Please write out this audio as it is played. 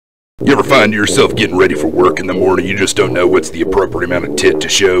You ever find yourself getting ready for work in the morning, you just don't know what's the appropriate amount of tit to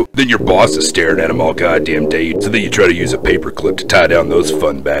show? Then your boss is staring at them all goddamn day, so then you try to use a paper clip to tie down those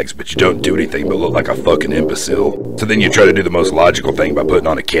fun bags, but you don't do anything but look like a fucking imbecile. So then you try to do the most logical thing by putting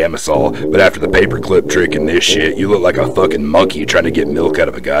on a camisole, but after the paper clip trick and this shit, you look like a fucking monkey trying to get milk out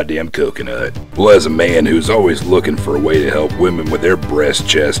of a goddamn coconut. Well, as a man who's always looking for a way to help women with their breast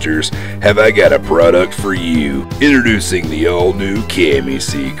chesters, have I got a product for you. Introducing the all-new Cami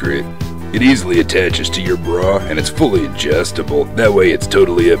Secret. It easily attaches to your bra and it's fully adjustable. That way it's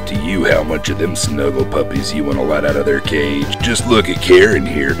totally up to you how much of them snuggle puppies you want to let out of their cage. Just look at Karen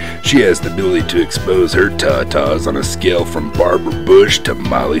here. She has the ability to expose her tatas on a scale from Barbara Bush to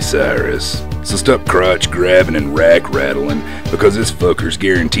Miley Cyrus. So stop crotch grabbing and rack rattling, because this fucker's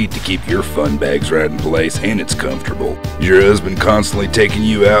guaranteed to keep your fun bags right in place and it's comfortable. Is your husband constantly taking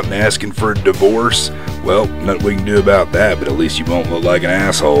you out and asking for a divorce? Well, nothing we can do about that, but at least you won't look like an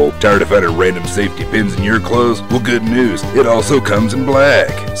asshole. Tired of finding random safety pins in your clothes? Well, good news, it also comes in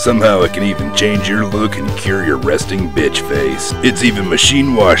black. Somehow it can even change your look and cure your resting bitch face. It's even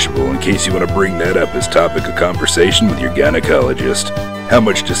machine washable in case you want to bring that up as topic of conversation with your gynecologist. How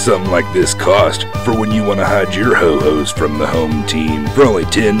much does something like this cost for when you want to hide your ho-hos from the home team? For only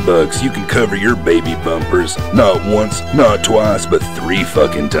 $10, you can cover your baby bumpers, not once, not twice, but 3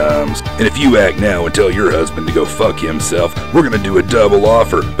 fucking times. And if you act now and tell your husband to go fuck himself, we're gonna do a double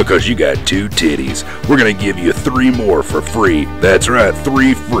offer because you got 2 titties. We're gonna give you 3 more for free. That's right,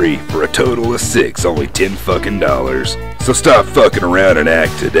 3 free for a total of 6, only $10 fucking dollars. So stop fucking around and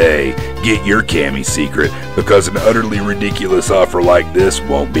act today. Get your Cami Secret, because an utterly ridiculous offer like this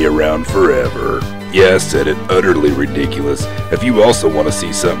won't be around forever. Yeah, I said it, utterly ridiculous. If you also want to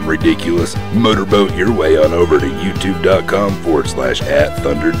see something ridiculous, motorboat your way on over to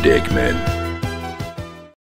youtube.com/@ThunderDickman.